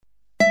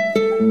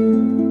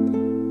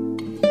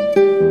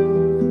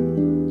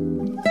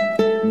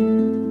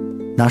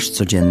Nasz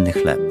codzienny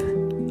chleb.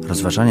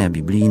 Rozważania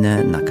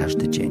biblijne na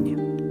każdy dzień.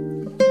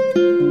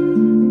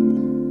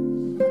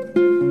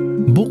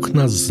 Bóg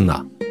nas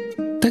zna.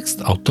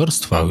 Tekst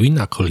autorstwa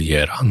Wina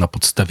Colliera na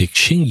podstawie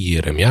Księgi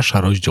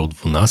Jeremiasza, rozdział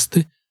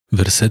 12,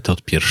 wersety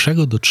od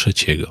 1 do 3.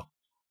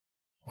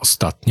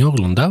 Ostatnio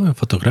oglądałem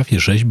fotografię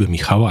rzeźby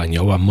Michała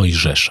Anioła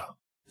Mojżesza.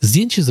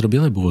 Zdjęcie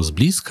zrobione było z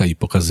bliska i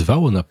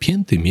pokazywało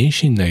napięty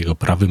mięsień na jego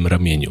prawym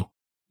ramieniu.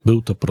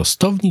 Był to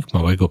prostownik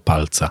małego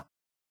palca.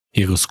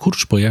 Jego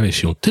skurcz pojawia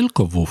się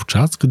tylko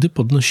wówczas, gdy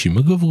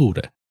podnosimy go w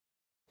górę.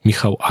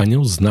 Michał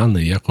Anioł,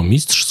 znany jako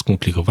mistrz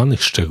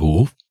skomplikowanych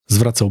szczegółów,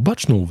 zwracał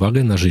baczną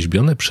uwagę na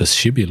rzeźbione przez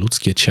siebie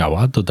ludzkie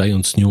ciała,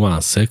 dodając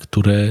niuanse,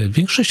 które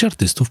większość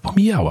artystów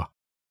pomijała.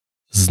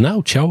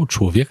 Znał ciało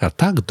człowieka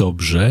tak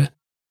dobrze,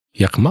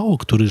 jak mało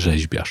który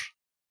rzeźbiarz.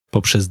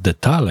 Poprzez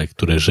detale,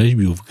 które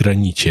rzeźbił w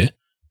granicie,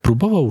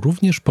 próbował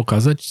również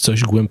pokazać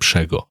coś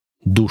głębszego,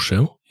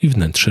 duszę i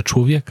wnętrze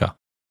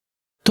człowieka.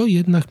 To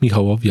jednak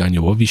Michałowi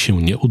Aniołowi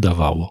się nie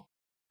udawało.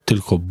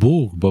 Tylko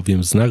Bóg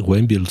bowiem zna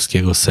głębie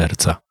ludzkiego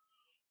serca.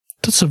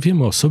 To, co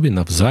wiemy o sobie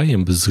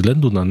nawzajem bez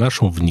względu na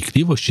naszą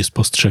wnikliwość i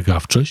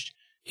spostrzegawczość,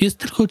 jest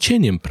tylko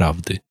cieniem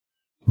prawdy.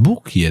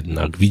 Bóg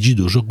jednak widzi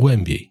dużo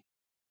głębiej.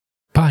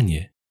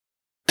 Panie,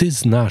 Ty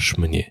znasz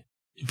mnie,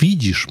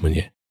 widzisz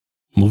mnie,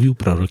 mówił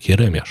prorok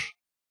Jeremiasz.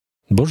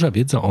 Boża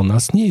wiedza o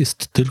nas nie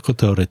jest tylko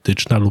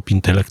teoretyczna lub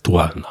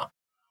intelektualna.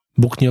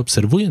 Bóg nie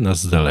obserwuje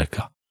nas z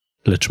daleka,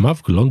 lecz ma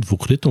wgląd w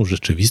ukrytą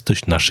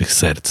rzeczywistość naszych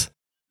serc.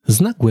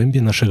 Zna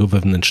głębie naszego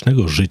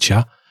wewnętrznego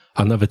życia,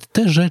 a nawet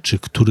te rzeczy,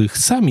 których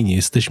sami nie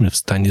jesteśmy w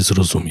stanie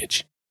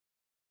zrozumieć.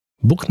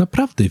 Bóg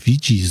naprawdę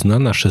widzi i zna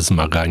nasze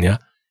zmagania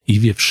i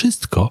wie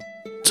wszystko,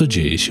 co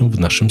dzieje się w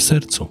naszym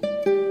sercu.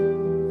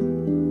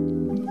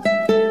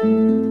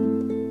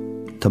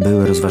 To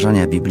były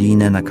rozważania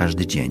biblijne na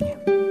każdy dzień.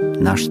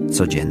 Nasz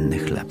codzienny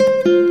chleb.